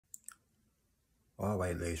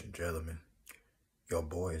Alright, ladies and gentlemen, your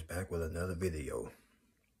boy is back with another video.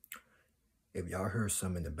 If y'all heard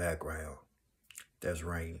something in the background, that's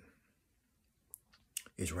rain.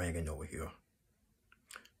 It's raining over here.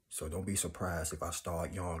 So don't be surprised if I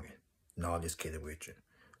start yawning. No, I'm just kidding with you.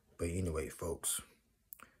 But anyway, folks,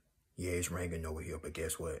 yeah, it's raining over here, but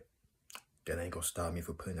guess what? That ain't gonna stop me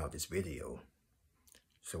from putting out this video.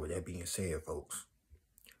 So with that being said, folks,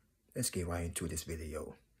 let's get right into this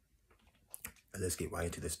video. And let's get right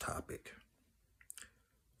into this topic.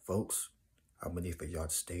 Folks, I'm gonna need for y'all to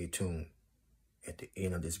stay tuned at the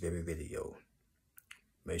end of this very video.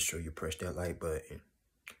 Make sure you press that like button,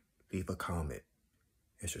 leave a comment,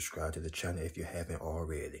 and subscribe to the channel if you haven't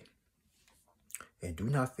already. And do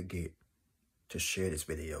not forget to share this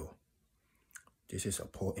video. This is an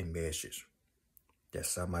important message that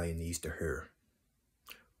somebody needs to hear.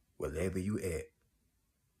 Wherever you at,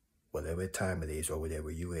 whatever time it is or whatever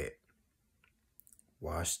you at,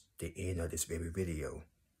 watch the end of this very video.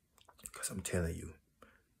 Because I'm telling you,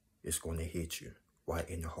 it's going to hit you right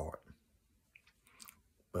in the heart.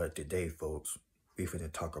 But today, folks, we're going to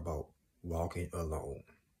talk about walking alone.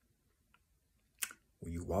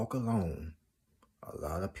 When you walk alone, a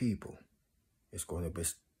lot of people is going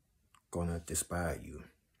to despise you.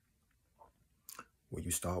 When you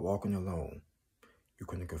start walking alone, you're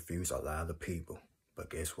going to confuse a lot of people. But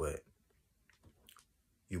guess what?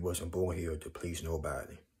 You wasn't born here to please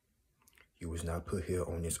nobody. You was not put here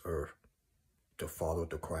on this earth to follow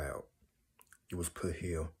the crowd. You was put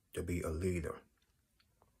here to be a leader.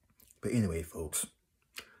 But anyway, folks,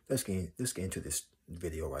 let's get into this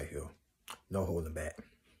video right here. No holding back.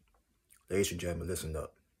 Ladies and gentlemen, listen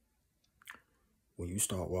up. When you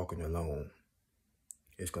start walking alone,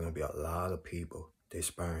 it's going to be a lot of people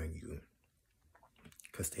despairing you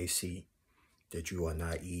because they see that you are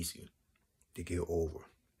not easy to get over.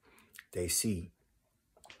 They see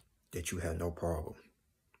that you have no problem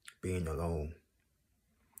being alone.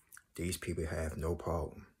 These people have no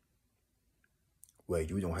problem. Well,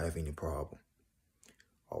 you don't have any problem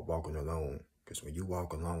of walking alone. Because when you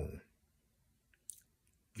walk alone,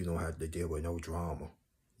 you don't have to deal with no drama,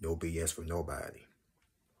 no BS from nobody.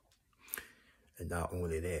 And not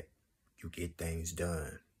only that, you get things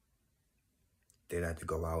done. They like to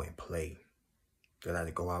go out and play. They like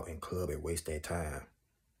to go out and club and waste their time.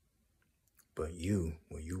 But you,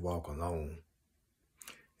 when you walk alone,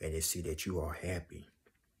 and they see that you are happy,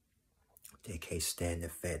 they can't stand the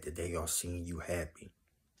fact that they are seeing you happy.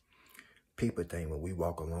 People think when we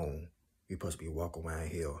walk alone, we supposed to be walking around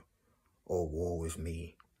here, oh, woe is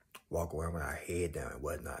me, walk around with our head down and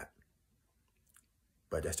whatnot.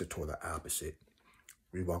 But that's the total opposite.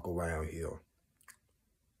 We walk around here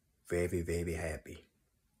very, very happy.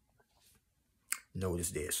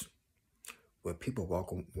 Notice this. When people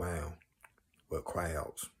walk around with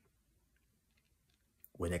crowds,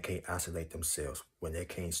 when they can't isolate themselves, when they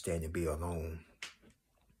can't stand to be alone,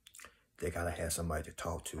 they gotta have somebody to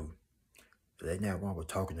talk to. So there's nothing wrong with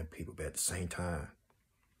talking to people, but at the same time,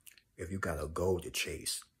 if you got a goal to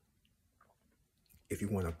chase, if you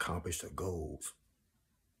want to accomplish the goals,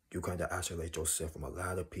 you gotta isolate yourself from a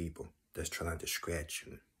lot of people that's trying to scratch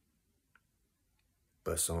you.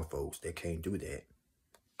 But some folks, they can't do that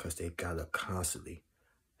because they gotta constantly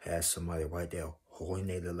have somebody right there holding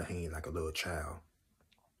their little hand like a little child.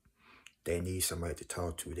 They need somebody to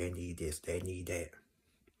talk to. They need this. They need that.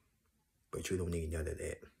 But you don't need none of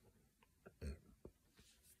that.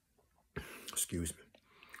 Excuse me.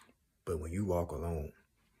 But when you walk alone,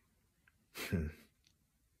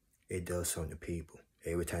 it does something to people.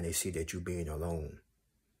 Every time they see that you being alone,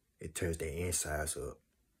 it turns their insides up.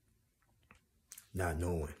 Not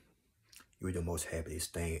knowing you're the most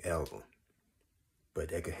happiest thing ever. But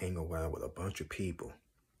they could hang around with a bunch of people.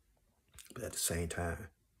 But at the same time,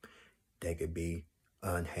 they could be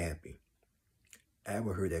unhappy. I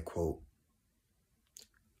ever heard that quote,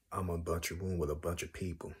 I'm in a room with a bunch of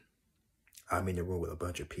people. I'm in the room with a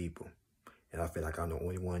bunch of people. And I feel like I'm the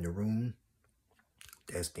only one in the room.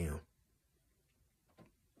 That's them.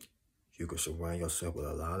 You can surround yourself with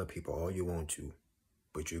a lot of people all you want to,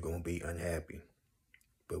 but you're going to be unhappy.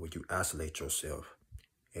 But when you isolate yourself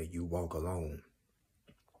and you walk alone,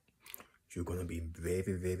 you're going to be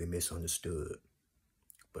very, very misunderstood.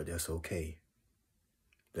 But that's okay.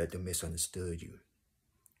 Let them misunderstood you.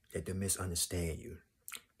 Let them misunderstand you.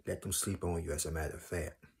 Let them sleep on you, as a matter of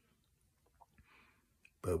fact.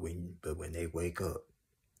 But when they wake up,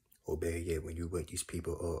 or better yet, when you wake these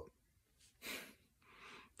people up,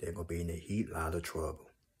 they're going to be in a heat lot of trouble.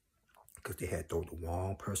 Because they had thrown the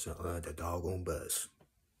wrong person under the doggone bus.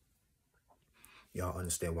 Y'all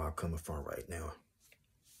understand where I'm coming from right now.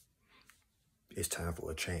 it's time for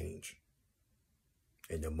a change.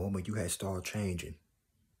 And the moment you had started changing,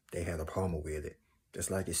 they had a problem with it. Just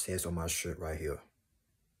like it says on my shirt right here.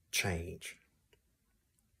 Change.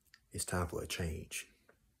 It's time for a change.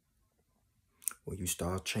 When you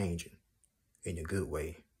start changing in a good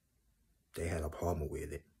way, they had a problem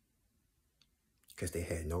with it. Because they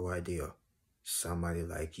had no idea somebody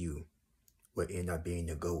like you would end up being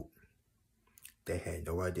the GOAT. They had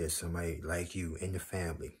no idea somebody like you in the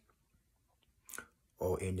family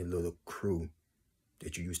or in the little crew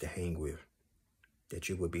that you used to hang with, that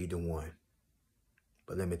you would be the one.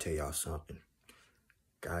 But let me tell y'all something.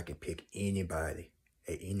 God can pick anybody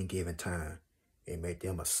at any given time and make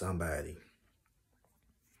them a somebody.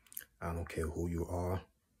 I don't care who you are,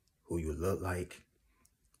 who you look like,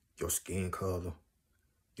 your skin color,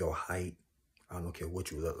 your height. I don't care what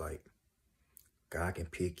you look like. God can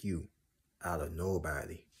pick you out of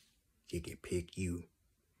nobody. He can pick you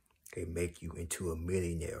and make you into a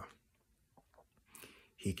millionaire.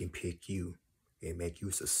 He can pick you and make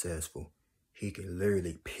you successful. He can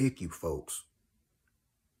literally pick you, folks.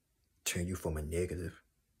 Turn you from a negative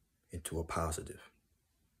into a positive.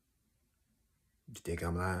 You think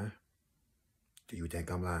I'm lying? Do you think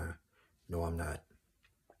I'm lying? No, I'm not.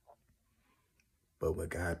 But when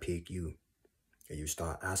God pick you and you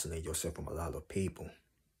start isolating yourself from a lot of people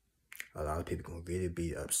gonna really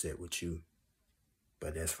be upset with you.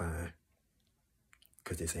 But that's fine.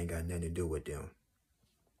 Because this ain't got nothing to do with them.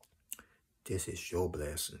 This is your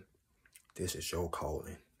blessing. This is your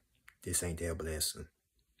calling. This ain't their blessing.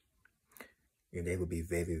 And they will be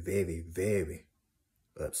very, very, very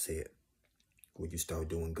upset when you start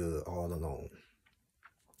doing good all alone.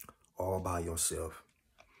 All by yourself.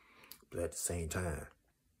 But at the same time,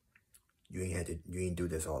 you ain't do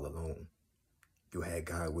this all alone. You had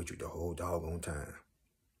God with you the whole doggone time.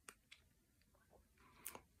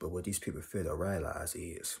 But what these people fail to realize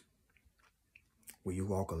is, when you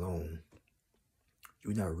walk alone,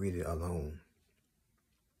 you're not really alone.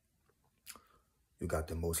 You got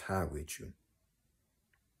the Most High with you.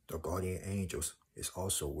 The guardian angels is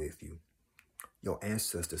also with you. Your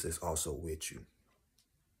ancestors is also with you.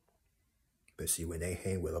 But see, when they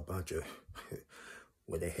hang with a bunch of,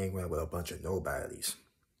 around with a bunch of nobodies,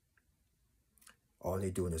 all they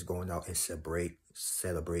doing is going out and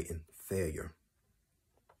celebrating failure.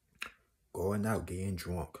 Going out, getting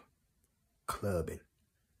drunk, clubbing,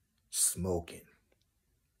 smoking.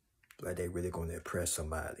 Like they really going to impress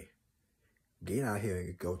somebody. Get out here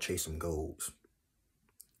and go chase some goals.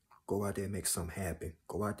 Go out there and make something happen.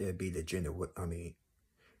 Go out there and be the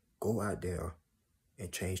go out there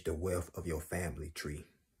and change the wealth of your family tree.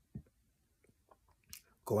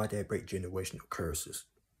 Go out there and break generational curses.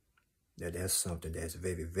 Now that's something that's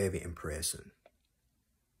very, very impressive.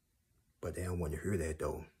 But they don't want to hear that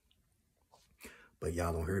though. But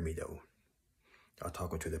y'all don't hear me though. Y'all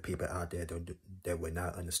talking to the people out there that would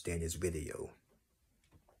not understand this video.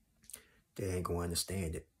 They ain't gonna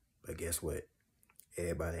understand it. But guess what?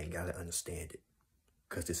 Everybody ain't gotta understand it.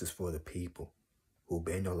 Because this is for the people who've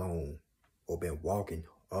been alone or been walking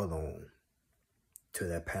alone to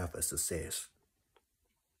that path of success.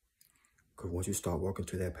 Because once you start walking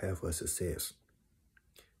to that path of success,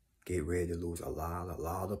 get ready to lose a lot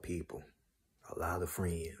of people, a lot of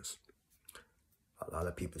friends. A lot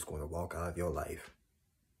of people is going to walk out of your life.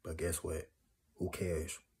 But guess what? Who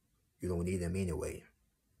cares? You don't need them anyway.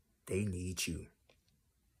 They need you.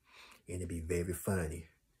 And it'd be very funny.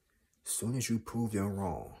 As soon as you prove them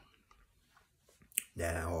wrong,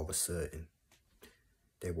 now all of a sudden,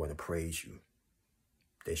 they want to praise you.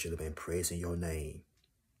 They should have been praising your name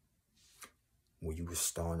when you were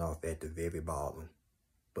starting off at the very bottom.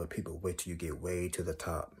 But people wait till you get way to the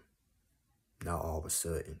top. Now all of a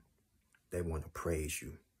sudden, they want to praise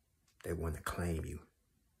you. They want to claim you.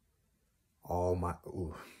 Oh my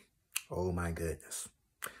goodness.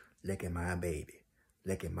 Look at my baby.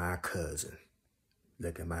 Look at my cousin.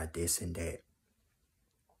 Look at my this and that.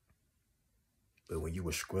 But when you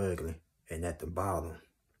were struggling and at the bottom,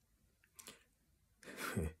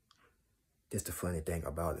 that's the funny thing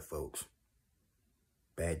about it, folks.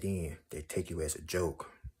 Back then, they take you as a joke.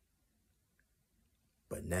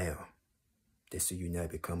 But now, they see you now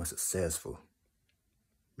becoming successful.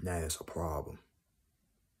 Now it's a problem.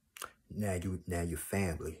 Now your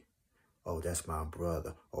family. Oh, that's my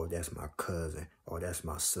brother. Oh, that's my cousin. Oh, that's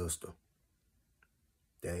my sister.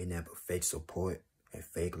 There ain't nothing but fake support and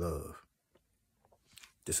fake love.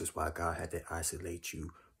 This is why God had to isolate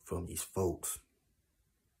you from these folks.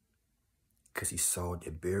 Because he saw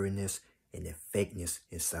the bitterness and the fakeness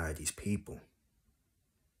inside these people.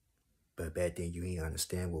 But back then, you didn't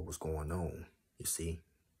understand what was going on, you see.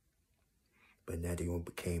 But now that you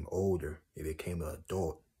became older, you became an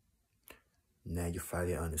adult, now you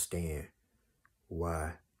finally understand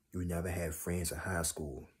why you never had friends in high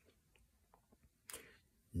school.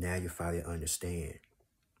 Now you finally understand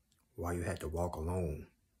why you had to walk alone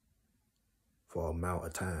for an amount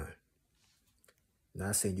of time.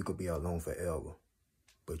 Not saying you could be alone forever,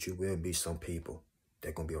 but you will meet some people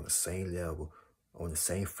that going to be on the same level, on the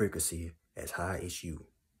same frequency as high as you.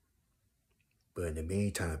 But in the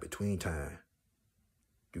meantime, between time,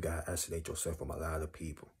 you got to isolate yourself from a lot of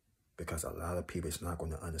people, because a lot of people is not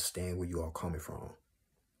going to understand where you are coming from.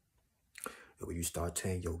 And when you start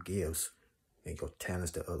telling your gifts and your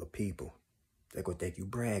talents to other people, they're going to think you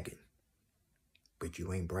bragging. But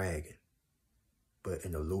you ain't bragging. But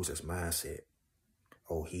in the loser's mindset,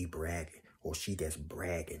 oh, he bragging, or she that's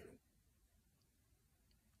bragging.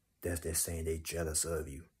 That's saying they jealous of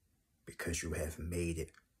you because you have made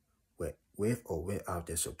it with or without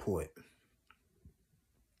their support.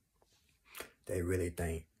 They really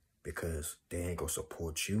think because they ain't gonna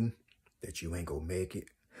support you, that you ain't gonna make it.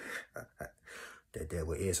 The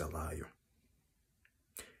devil is a liar.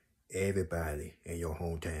 Everybody in your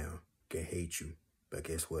hometown can hate you, but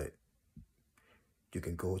guess what? You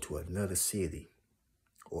can go to another city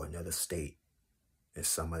or another state and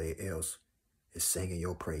somebody else is singing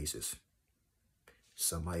your praises.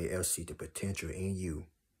 Somebody else see the potential in you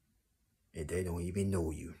and they don't even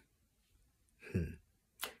know you.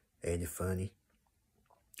 Ain't it funny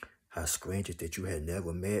how strangers that you had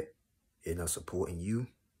never met end up supporting you?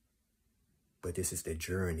 But this is the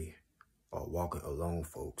journey of walking alone,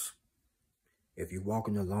 folks. If you're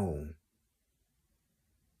walking alone,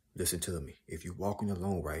 listen to me. If you're walking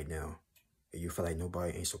alone right now and you feel like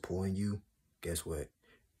nobody ain't supporting you, guess what?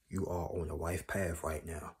 You are on the right path right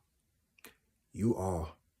now. You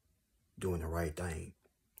are doing the right thing.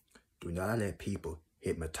 Do not let people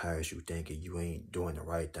hypnotize you thinking you ain't doing the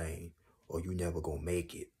right thing or you never gonna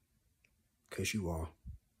make it. Because you are.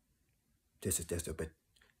 This is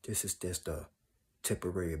just a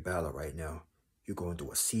temporary battle right now. You're going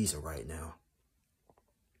through a season right now.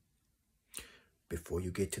 Before you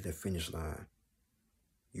get to the finish line,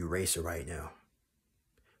 you race it right now.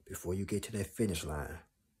 Before you get to that finish line,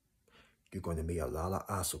 you're going to meet a lot of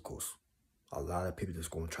obstacles. A lot of people that's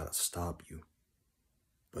going to try to stop you.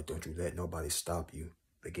 But don't you let nobody stop you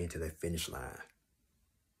but get to that finish line.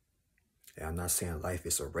 And I'm not saying life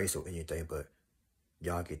is a race or anything, but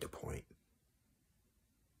y'all get the point.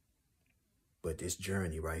 But this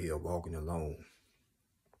journey right here, walking alone,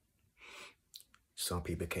 some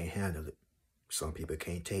people can't handle it. Some people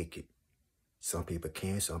can't take it. Some people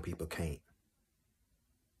can, some people can't.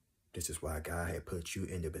 This is why God had put you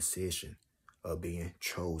in the position of being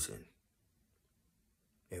chosen.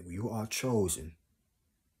 And when you are chosen,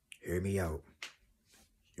 hear me out,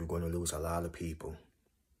 you're going to lose a lot of people.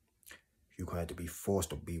 You're going to have to be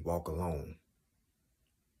forced to walk alone.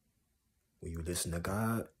 When you listen to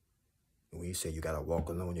God, and when you say you got to walk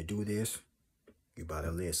alone to do this, you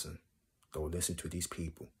better listen. Don't listen to these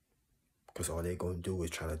people. Because all they're going to do is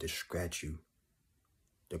try to distract you.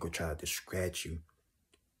 They're going to try to distract you.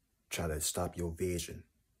 Try to stop your vision.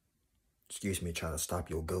 Try to stop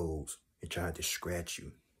your goals. And try to distract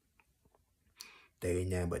you. They ain't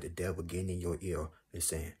nothing but the devil getting in your ear and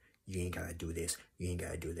saying, you ain't got to do this. You ain't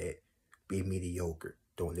got to do that. Be mediocre.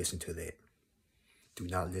 Don't listen to that. Do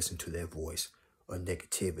not listen to that voice of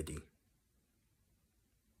negativity.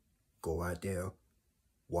 Go out there,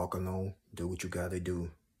 walk alone, do what you got to do,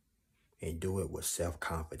 and do it with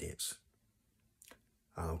self-confidence.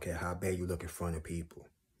 I don't care how bad you look in front of people.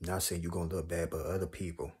 I'm not saying you're going to look bad, but other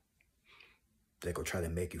people, they're going to try to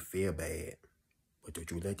make you feel bad. But don't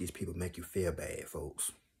you let these people make you feel bad,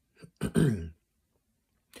 folks.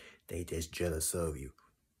 They just jealous of you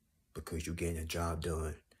because you're getting a job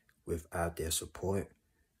done without their support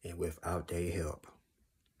and without their help.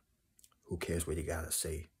 Who cares what they got to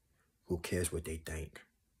say? Who cares what they think?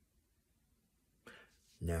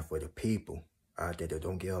 Now for the people out there that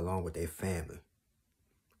don't get along with their family,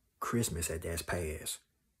 Christmas had just passed,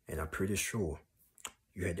 and I'm pretty sure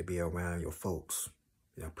you had to be around your folks.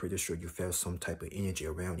 And I'm pretty sure you felt some type of energy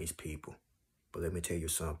around these people. But let me tell you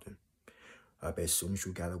something. I bet as soon as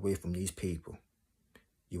you got away from these people,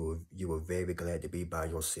 you were very glad to be by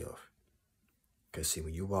yourself. Because see,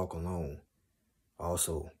 when you walk alone,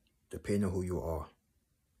 also, depending on who you are,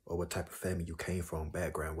 or what type of family you came from,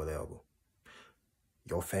 background, whatever,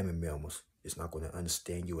 your family members is not going to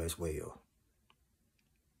understand you as well.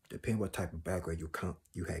 Depending what type of background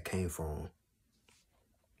you had came from,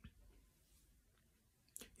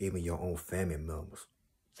 even your own family members,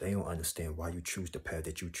 they don't understand why you choose the path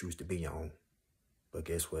that you choose to be on. But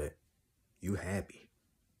guess what? You happy.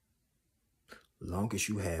 Long as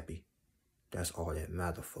you happy, that's all that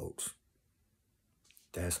matters, folks.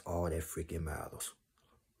 That's all that freaking matters.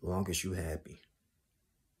 Long as you happy.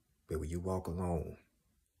 But when you walk alone,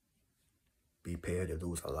 be prepared to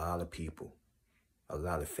lose a lot of people, a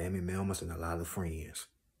lot of family members, and a lot of friends.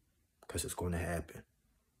 Because it's going to happen.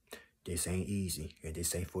 This ain't easy, and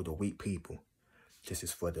this ain't for the weak people. This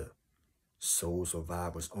is for the soul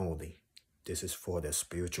survivors only. This is for the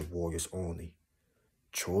spiritual warriors only.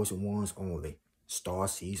 Chosen ones only. Star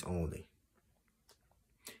seeds only.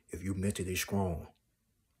 If you mentally strong,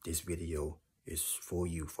 this video is for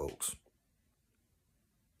you, folks.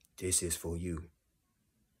 This is for you.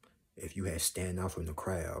 If you had stand out from the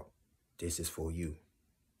crowd, this is for you.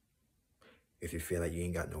 If you feel like you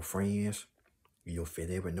ain't got no friends, you don't fit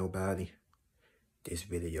in with nobody, this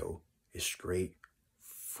video is straight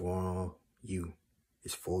for you.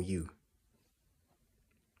 It's for you.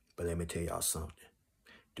 But let me tell y'all something.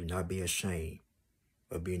 Do not be ashamed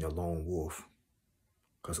of being a lone wolf.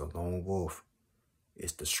 Because a lone wolf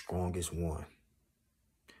is the strongest one.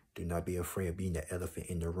 Do not be afraid of being the elephant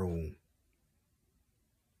in the room.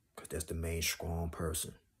 Because that's the main strong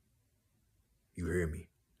person. You hear me?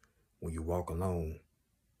 When you walk alone,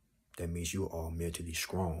 that means you are mentally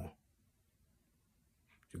strong.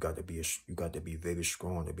 You got to be very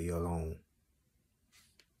strong to be alone.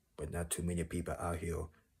 But not too many people out here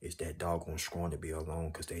is that doggone strong to be alone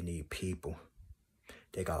because they need people.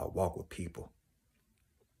 They got to walk with people.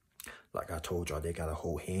 Like I told y'all, they got to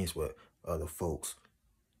hold hands with other folks.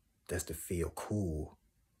 That's to feel cool.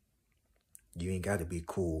 You ain't got to be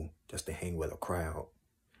cool just to hang with a crowd.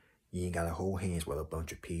 You ain't got to hold hands with a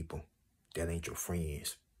bunch of people. That ain't your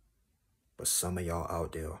friends. But some of y'all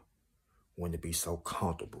out there want to be so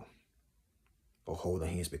comfortable or holding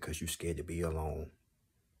hands because you're scared to be alone.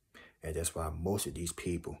 And that's why most of these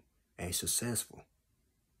people ain't successful.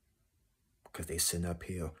 Because they sitting up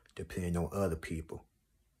here depending on other people.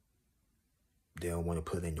 They don't want to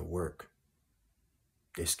put in the work.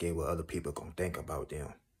 They're scared what other people gonna think about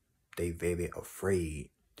them. They very afraid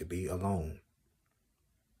to be alone.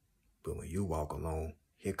 But when you walk alone,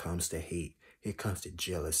 here comes the hate. Here comes the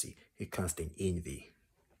jealousy. Here comes the envy.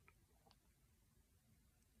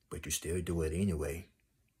 But you still do it anyway.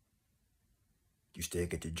 You still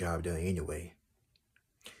get the job done anyway.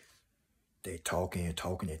 They talking and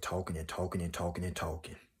talking and talking and talking and talking and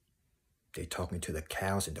talking. They talking to the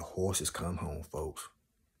cows and the horses come home, folks.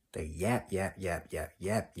 They yap, yap, yap, yap,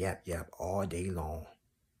 yap, yap, yap all day long.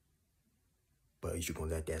 But is you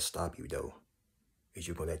gonna let that stop you though? Is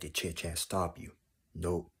you gonna let the chit chat stop you?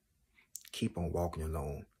 Nope. Keep on walking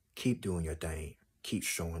alone. Keep doing your thing. Keep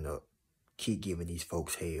showing up. Keep giving these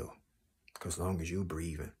folks hell. Because as long as you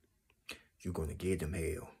breathing, you're gonna give them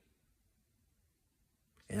hell.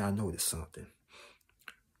 And I noticed something.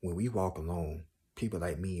 When we walk alone, people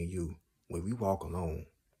like me and you, when we walk alone,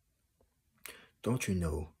 don't you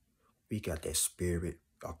know we got that spirit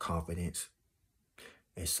of confidence?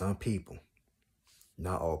 And some people,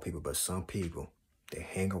 not all people, but some people, they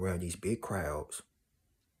hang around these big crowds.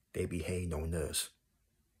 They be hating on us.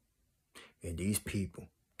 And these people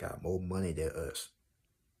got more money than us.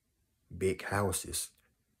 Big houses.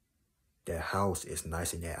 Their house is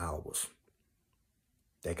nicer than ours.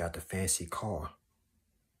 They got the fancy car.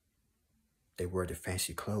 They wear the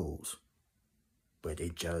fancy clothes. But they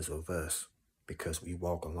jealous of us because we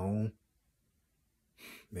walk alone.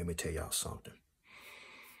 Let me tell y'all something.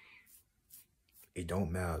 It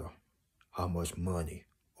don't matter how much money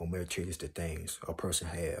or materialistic things a person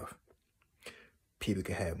have. People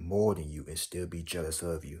can have more than you and still be jealous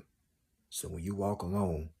of you. So when you walk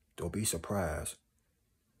alone, don't be surprised.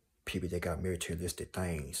 People that got materialistic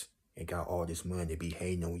things and got all this money be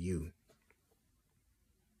hating on you.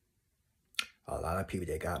 A lot of people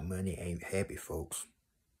that got money ain't happy, folks.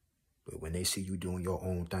 But when they see you doing your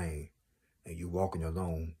own thing and you walking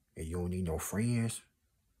alone and you don't need no friends,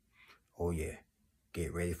 oh yeah,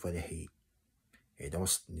 get ready for the hate. And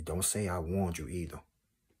don't say I warned you either.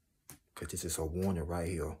 Because this is a warning right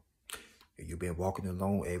here. And you've been walking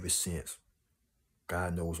alone ever since.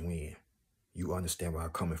 God knows when. You understand where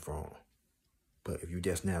I'm coming from. But if you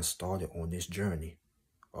just now started on this journey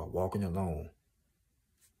of walking alone,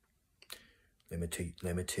 let me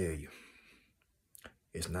tell you,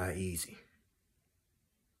 it's not easy.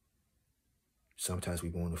 Sometimes we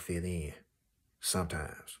want to fit in.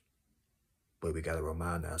 Sometimes. But we got to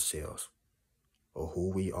remind ourselves of who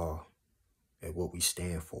we are and what we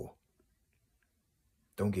stand for.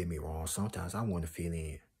 Don't get me wrong. Sometimes I want to fit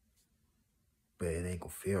in. But it ain't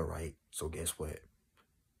going to feel right. So guess what?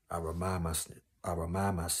 I remind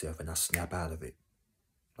myself and I snap out of it.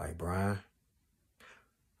 Like, Brian,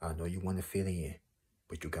 I know you want to fit in,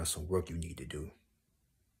 but you got some work you need to do.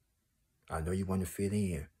 I know you want to fit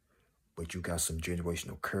in, but you got some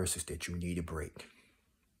generational curses that you need to break.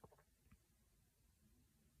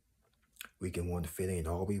 We can want to fit in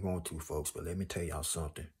all we want to, folks, but let me tell y'all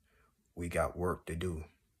something. We got work to do.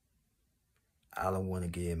 I don't want to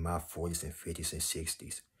get in my 40s and 50s and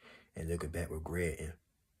 60s and looking back regretting,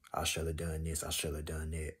 I should have done this, I should have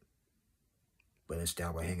done that. But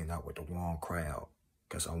instead we're hanging out with the wrong crowd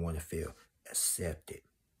because I want to feel accepted,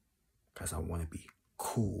 because I want to be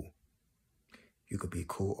cool. You could be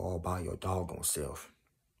cool all by your doggone self.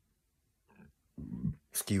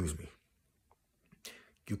 Excuse me.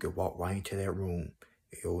 You could walk right into that room.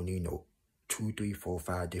 You don't need no 2, 3, 4,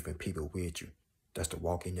 5 different people with you. That's to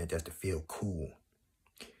walk in there, that's to feel cool.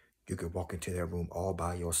 You could walk into that room all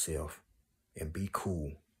by yourself and be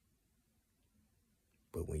cool.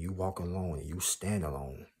 But when you walk alone and you stand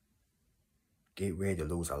alone, get ready to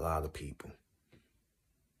lose a lot of people.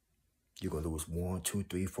 You're going to lose 1, 2,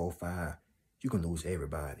 3, 4, 5. You're going to lose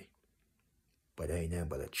everybody. But it ain't nothing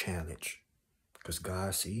but a challenge. Because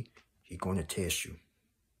God, see, He's going to test you.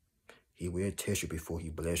 He will test you before He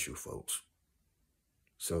bless you, folks.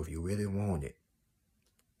 So if you really want it,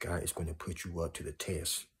 God is going to put you up to the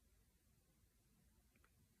test.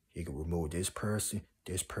 He can remove this person,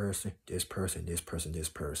 this person, this person, this person, this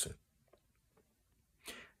person.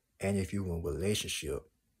 And if you're in a relationship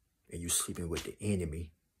and you're sleeping with the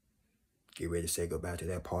enemy, get ready to say goodbye to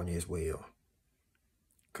that partner as well.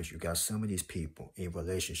 Because you got some of these people in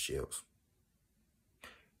relationships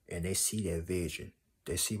and they see their vision.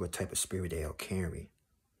 They see what type of spirit they are carrying.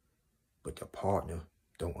 But the partner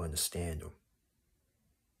don't understand them.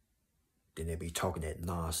 Then they be talking that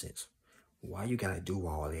nonsense. Why you gotta do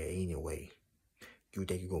all that anyway? You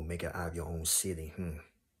think you're gonna make it out of your own city?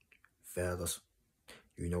 Fellas,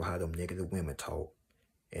 you know how them negative women talk.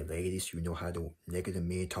 And ladies, you know how the negative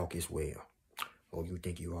men talk as well. Or you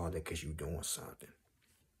think you are that because you're doing something.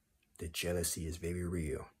 The jealousy is very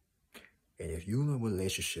real. And if you're in a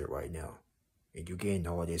relationship right now, and you're getting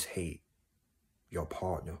all this hate, your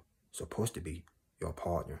partner, supposed to be your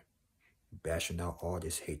partner, bashing out all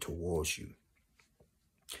this hate towards you,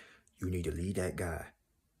 you need to leave that guy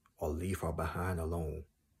or leave her behind alone.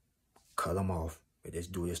 Cut him off and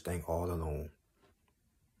just do this thing all alone.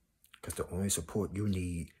 Because the only support you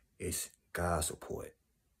need is God's support.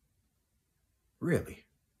 Really.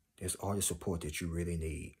 That's all the support that you really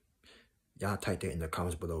need. Y'all type that in the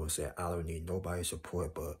comments below and say, I don't need nobody's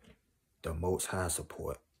support but the Most High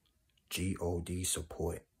support. G-O-D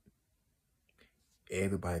support.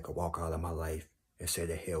 Everybody could walk out of my life and say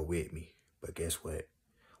the hell with me. But guess what?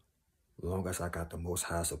 As long as I got the Most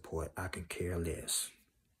High support, I can care less.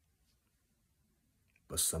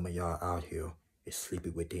 But some of y'all out here is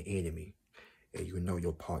sleeping with the enemy. And you know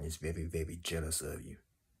your partner is very, very jealous of you.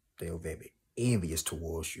 They are very envious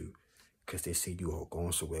towards you because they see you are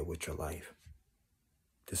going somewhere with your life.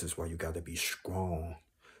 This is why you got to be strong.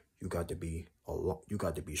 You got to be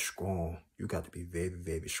strong. You got to be very,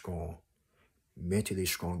 very strong. Mentally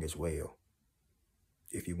strong as well.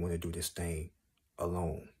 If you want to do this thing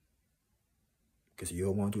alone. Because if you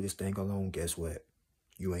don't want to do this thing alone, guess what?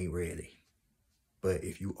 You ain't ready. But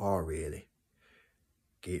if you are ready,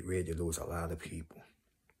 get ready to lose a lot of people.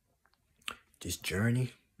 This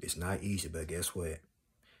journey is not easy, but guess what?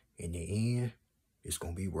 In the end, it's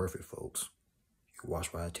going to be worth it, folks. You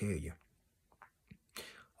watch what I tell you.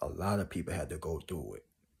 A lot of people had to go through it.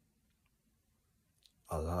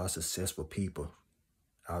 A lot of successful people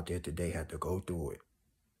out there today had to go through it.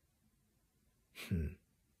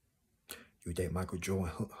 You think Michael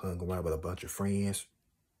Jordan hung around with a bunch of friends?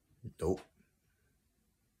 Nope.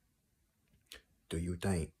 Do you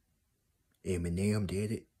think Eminem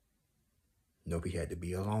did it? Nope, he had to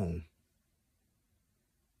be alone.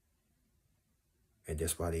 And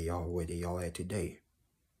that's why they all where they all at today.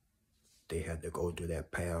 They had to go through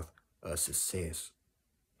that path of success.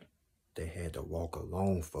 They had to walk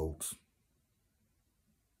alone, folks.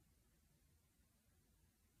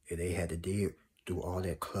 And they had to do all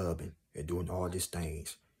that clubbing and doing all these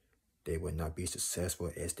things. They would not be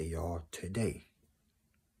successful as they are today.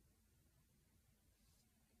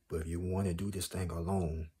 But if you want to do this thing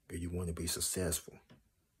alone, if you want to be successful,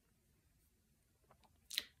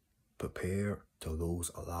 prepare to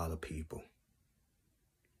lose a lot of people.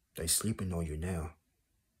 They sleeping on you now.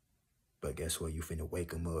 But guess what? You finna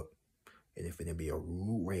wake them up. And it's finna be a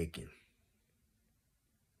rude waking.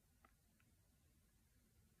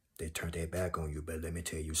 They turned their back on you, but let me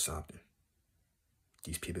tell you something.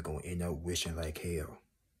 These people gonna end up wishing like hell.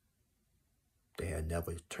 They had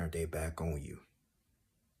never turned their back on you.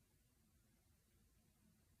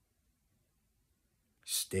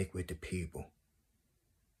 Stick with the people.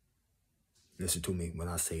 Listen to me when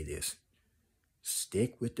I say this.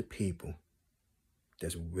 Stick with the people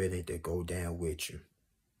that's willing to go down with you.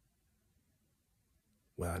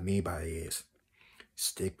 What I mean by it is,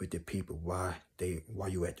 stick with the people while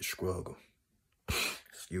you at the struggle.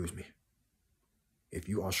 Excuse me. If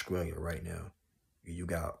you are struggling right now, you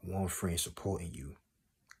got one friend supporting you,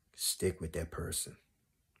 stick with that person.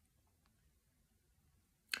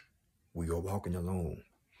 When you're walking alone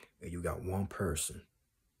and you got one person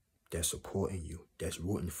that's supporting you, that's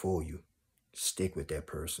rooting for you, stick with that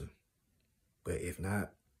person. But if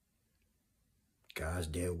not, God's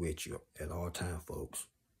there with you at all times, folks.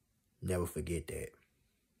 Never forget that.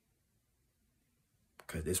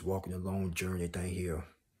 Because this walking alone journey thing here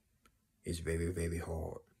is very, very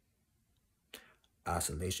hard.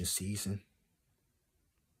 Isolation season,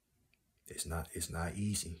 it's not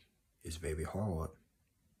easy. It's very hard.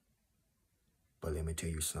 But let me tell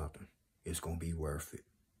you something. It's going to be worth it.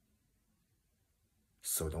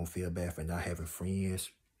 So don't feel bad for not having friends.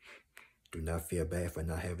 Do not feel bad for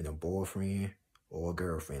not having a boyfriend or a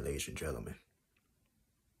girlfriend, ladies and gentlemen.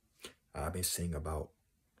 I've been single about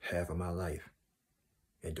half of my life.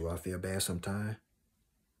 And do I feel bad sometimes?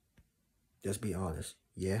 Just be honest.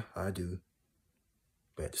 Yeah, I do.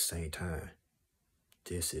 But at the same time,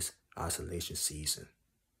 this is isolation season.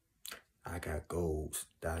 I got goals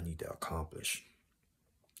that I need to accomplish.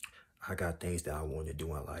 I got things that I want to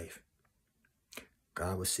do in life.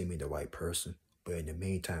 God will send me the right person, but in the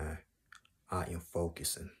meantime, I am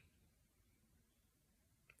focusing.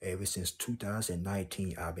 Ever since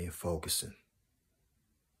 2019, I've been focusing.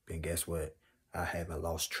 And guess what? I haven't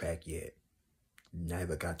lost track yet.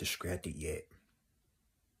 Never got distracted yet.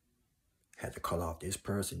 Had to cut off this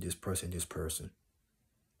person.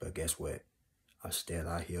 But guess what? I'm still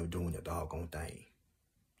out here doing the doggone thing.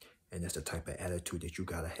 And that's the type of attitude that you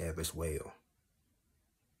gotta have as well.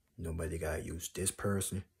 Nobody gotta use this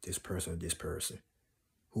person, or this person.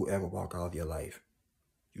 Whoever walk out of your life,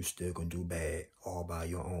 you still gonna do bad all by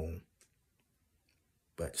your own.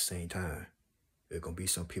 But at the same time, there's gonna be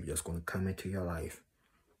some people that's gonna come into your life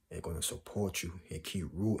and gonna support you and keep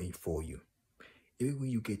rooting for you. Even when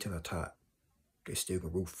you get to the top, they still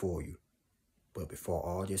gonna root for you. But before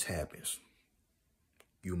all this happens,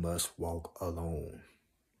 you must walk alone.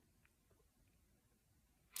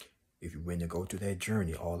 If you're willing to go through that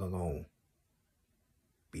journey all alone,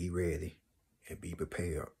 be ready and be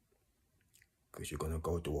prepared. Because you're going to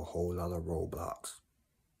go through a whole lot of roadblocks,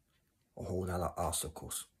 a whole lot of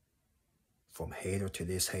obstacles. From hater to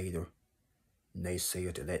this hater,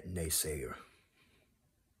 naysayer to that naysayer.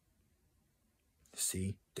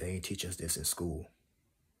 See, they ain't teach us this in school.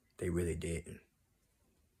 They really didn't.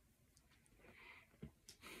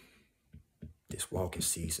 This walking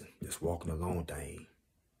season, this walking alone thing,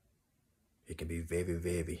 it can be very,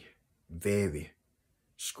 very, very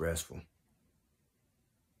stressful.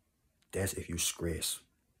 That's if you stress.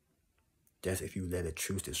 That's if you let it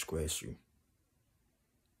choose to stress you.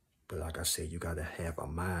 But like I said, you got to have a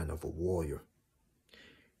mind of a warrior.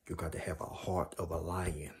 You got to have a heart of a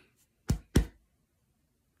lion.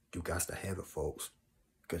 You got to have it, folks.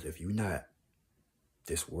 Because if you're not,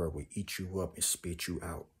 this world will eat you up and spit you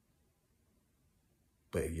out.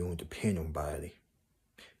 But if you don't depend on nobody,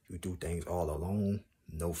 you do things all alone,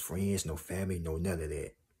 no friends, no family, no none of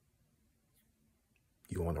that.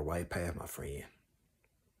 You're on the right path, my friend.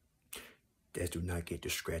 Just do not get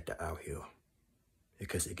distracted out here.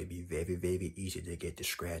 Because it can be very, very easy to get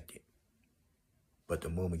distracted. But the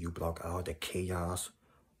moment you block all the chaos,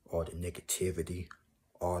 all the negativity,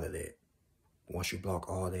 all of that, once you block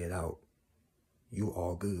all that out, you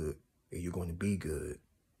are good and you're going to be good.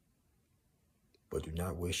 But do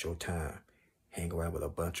not waste your time hanging around with a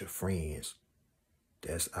bunch of friends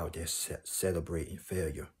that's out there celebrating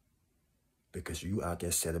failure. Because you out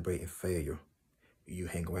there celebrating failure, you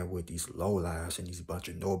hang around with these lowlives and these bunch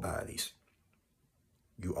of nobodies.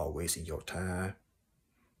 You are wasting your time,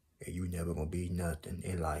 and you never gonna be nothing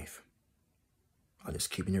in life. I'm just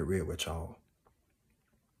keeping it real with y'all.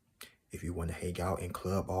 If you want to hang out in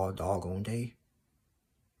club all doggone day,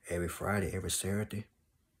 every Friday, every Saturday,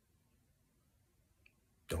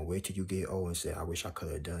 don't wait till you get old and say, I wish I could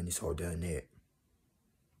have done this or done that.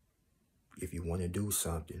 If you want to do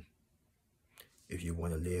something, if you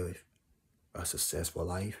want to live a successful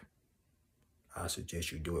life, I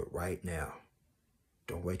suggest you do it right now.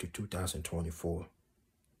 Don't wait till 2024.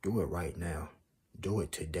 Do it right now. Do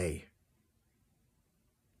it today.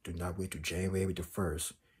 Do not wait till January the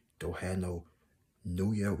 1st. Don't have no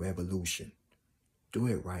New Year revolution. Do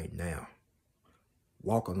it right now.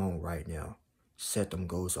 Walk alone right now. Set them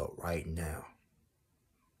goals up right now.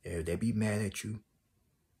 If they be mad at you,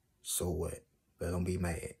 so what? Let them be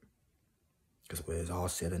mad. Because when it's all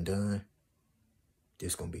said and done,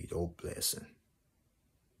 this gonna be your blessing.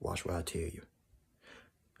 Watch what I tell you.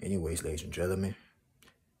 Anyways, ladies and gentlemen,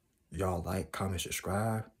 y'all like, comment,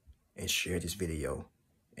 subscribe, and share this video.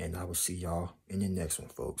 And I will see y'all in the next one,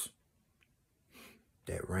 folks.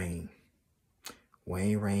 That rain.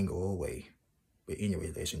 Rain, go away. But anyway,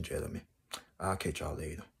 ladies and gentlemen, I'll catch y'all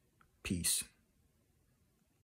later. Peace.